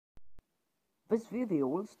This video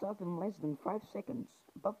will start in less than 5 seconds,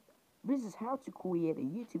 but this is how to create a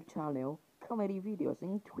YouTube channel, comedy videos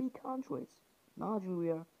in 3 countries,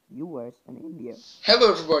 Nigeria, US and India. Hello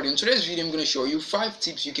everybody, in today's video I'm going to show you 5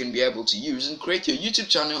 tips you can be able to use and create your YouTube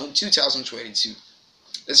channel in 2022.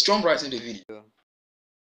 Let's jump right into the video.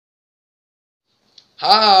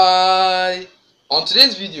 Hi! On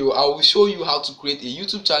today's video I will show you how to create a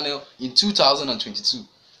YouTube channel in 2022.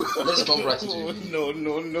 Let's jump right into the video.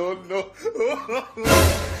 No.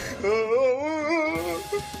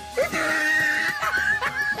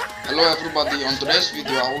 Hello everybody, on today's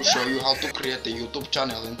video I will show you how to create a YouTube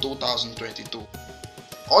channel in 2022.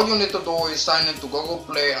 All you need to do is sign in to Google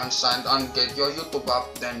Play and get your YouTube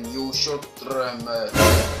app. Then you should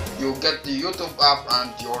you get the YouTube app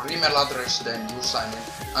and your email address. Then you sign in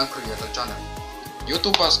and create a channel.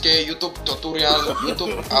 YouTube Basket, YouTube Tutorial,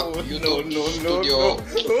 YouTube app, YouTube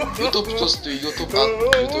Studio, YouTube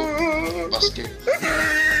Basket.